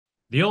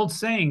The old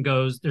saying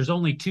goes, there's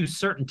only two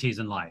certainties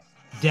in life,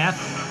 death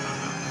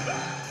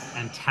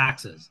and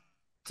taxes.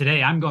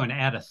 Today, I'm going to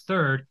add a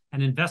third,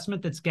 an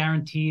investment that's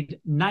guaranteed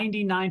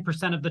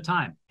 99% of the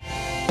time.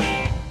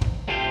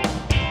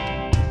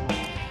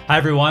 Hi,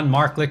 everyone.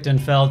 Marc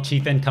Lichtenfeld,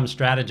 Chief Income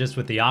Strategist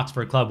with the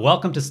Oxford Club.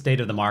 Welcome to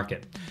State of the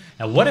Market.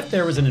 Now, what if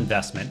there was an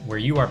investment where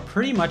you are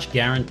pretty much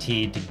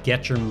guaranteed to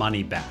get your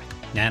money back?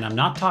 And I'm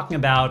not talking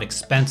about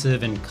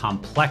expensive and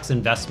complex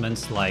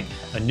investments like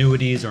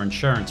annuities or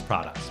insurance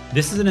products.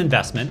 This is an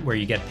investment where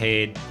you get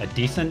paid a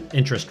decent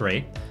interest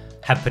rate,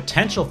 have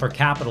potential for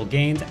capital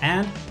gains,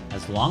 and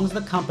as long as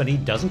the company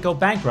doesn't go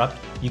bankrupt,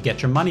 you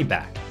get your money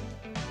back.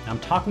 I'm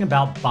talking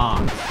about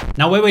bonds.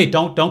 Now, wait,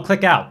 don't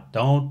click out.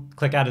 Don't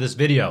click out of this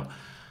video.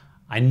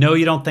 I know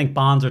you don't think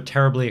bonds are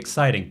terribly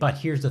exciting, but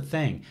here's the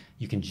thing.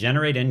 You can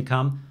generate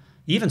income,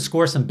 even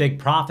score some big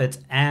profits,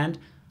 and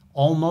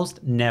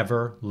almost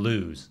never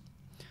lose.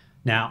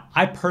 Now,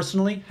 I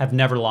personally have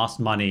never lost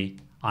money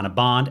on a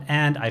bond,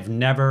 and I've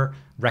never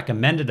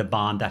recommended a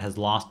bond that has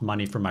lost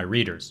money for my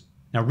readers.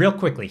 Now, real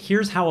quickly,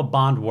 here's how a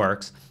bond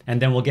works, and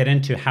then we'll get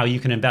into how you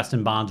can invest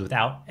in bonds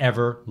without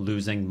ever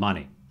losing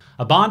money.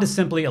 A bond is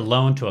simply a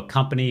loan to a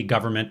company,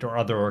 government, or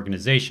other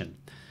organization.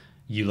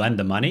 You lend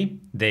the money,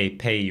 they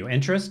pay you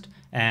interest,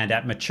 and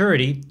at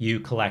maturity,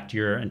 you collect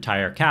your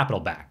entire capital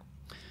back.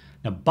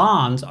 Now,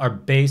 bonds are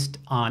based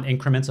on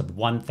increments of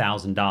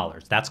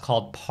 $1,000. That's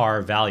called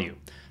par value.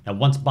 Now,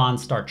 once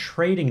bonds start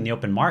trading in the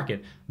open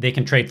market, they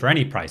can trade for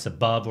any price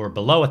above or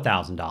below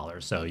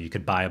 $1,000. So you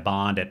could buy a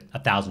bond at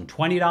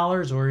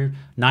 $1,020 or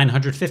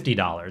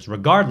 $950.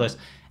 Regardless,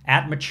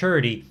 at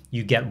maturity,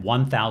 you get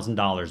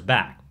 $1,000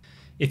 back.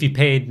 If you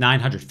paid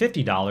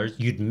 $950,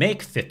 you'd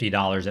make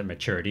 $50 at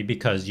maturity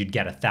because you'd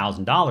get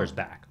 $1,000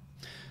 back.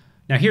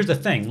 Now, here's the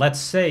thing. Let's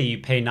say you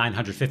pay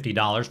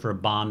 $950 for a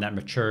bond that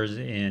matures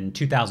in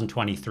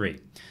 2023.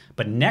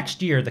 But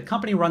next year, the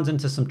company runs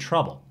into some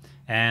trouble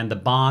and the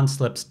bond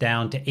slips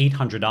down to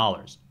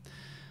 $800.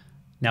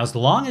 Now, as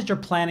long as you're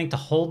planning to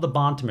hold the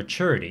bond to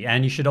maturity,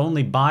 and you should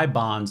only buy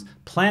bonds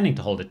planning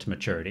to hold it to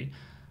maturity,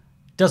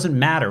 doesn't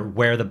matter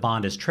where the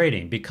bond is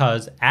trading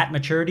because at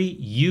maturity,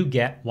 you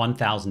get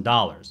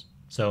 $1,000.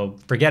 So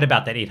forget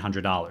about that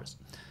 $800.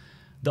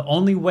 The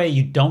only way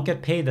you don't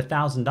get paid the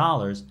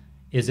 $1,000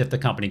 is if the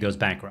company goes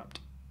bankrupt.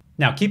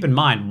 Now, keep in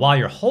mind, while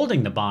you're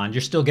holding the bond,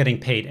 you're still getting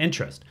paid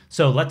interest.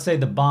 So let's say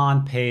the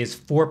bond pays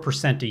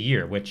 4% a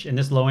year, which in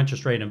this low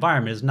interest rate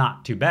environment is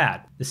not too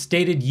bad. The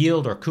stated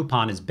yield or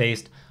coupon is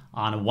based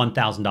on a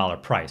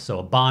 $1,000 price. So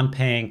a bond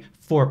paying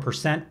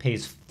 4%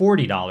 pays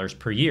 $40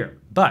 per year.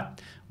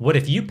 But what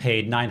if you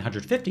paid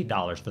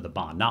 $950 for the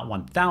bond, not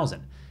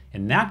 $1,000?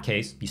 In that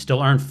case, you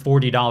still earn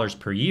 $40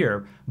 per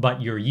year,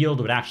 but your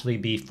yield would actually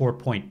be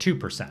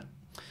 4.2%.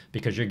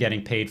 because you're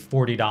getting paid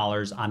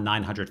 $40 on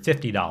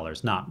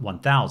 $950, not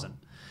 $1,000.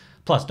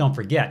 Plus, don't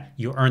forget,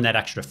 you earn that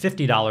extra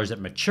 $50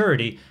 at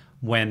maturity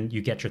when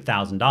you get your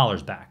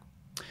 $1,000 back.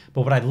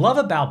 But what I love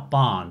about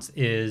bonds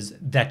is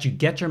that you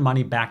get your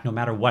money back no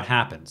matter what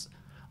happens,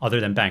 other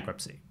than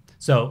bankruptcy.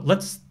 So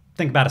let's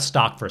think about a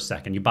stock for a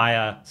second. You buy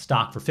a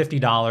stock for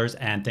 $50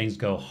 and things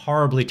go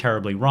horribly,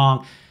 terribly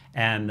wrong,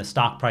 and the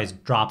stock price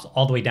drops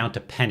all the way down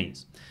to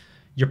pennies.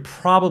 You're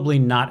probably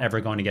not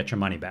ever going to get your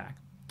money back.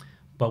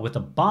 But with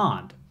a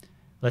bond,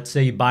 let's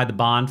say you buy the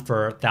bond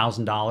for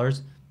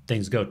 $1,000,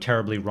 things go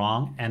terribly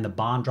wrong, and the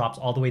bond drops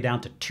all the way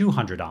down to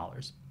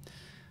 $200.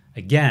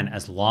 Again,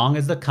 as long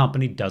as the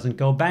company doesn't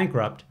go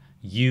bankrupt,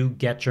 you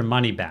get your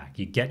money back.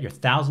 You get your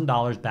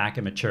 $1,000 back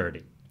at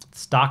maturity.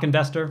 Stock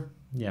investor?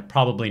 Yeah,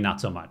 probably not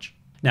so much.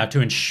 Now,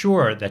 to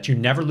ensure that you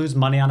never lose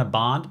money on a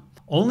bond,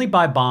 only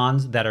buy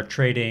bonds that are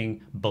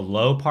trading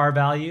below par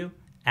value,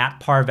 at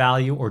par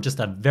value, or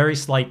just a very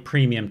slight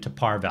premium to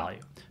par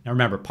value. Now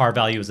remember, par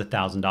value is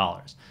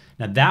 $1,000.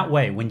 Now that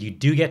way, when you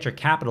do get your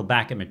capital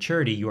back at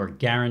maturity, you are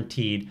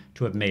guaranteed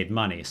to have made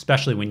money,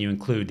 especially when you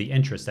include the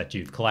interest that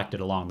you've collected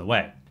along the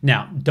way.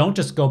 Now, don't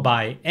just go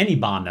buy any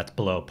bond that's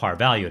below par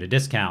value at a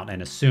discount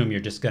and assume you're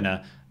just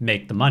gonna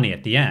make the money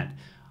at the end.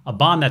 A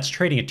bond that's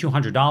trading at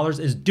 $200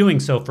 is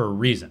doing so for a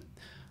reason.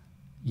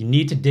 You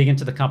need to dig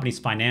into the company's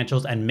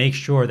financials and make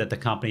sure that the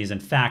company is in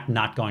fact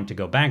not going to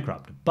go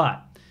bankrupt.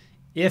 But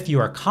if you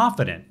are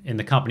confident in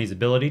the company's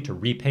ability to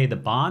repay the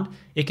bond,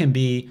 it can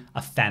be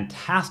a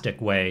fantastic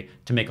way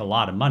to make a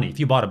lot of money. If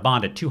you bought a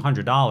bond at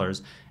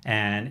 $200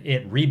 and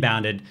it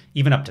rebounded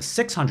even up to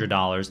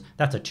 $600,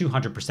 that's a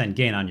 200%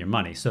 gain on your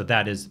money. So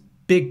that is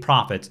big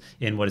profits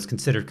in what is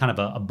considered kind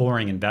of a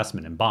boring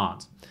investment in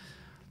bonds.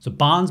 So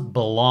bonds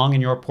belong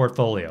in your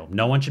portfolio.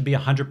 No one should be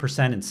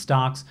 100% in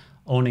stocks.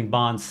 Owning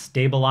bonds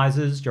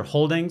stabilizes your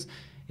holdings.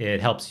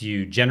 It helps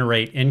you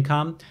generate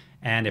income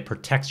and it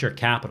protects your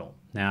capital.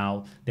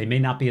 Now, they may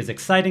not be as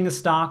exciting as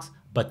stocks,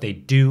 but they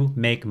do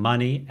make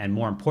money, and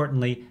more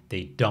importantly,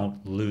 they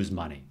don't lose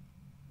money.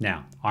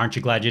 Now, aren't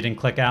you glad you didn't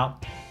click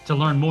out? To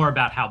learn more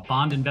about how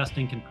bond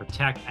investing can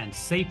protect and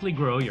safely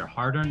grow your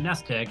hard-earned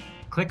nest egg,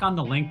 click on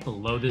the link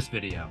below this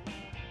video.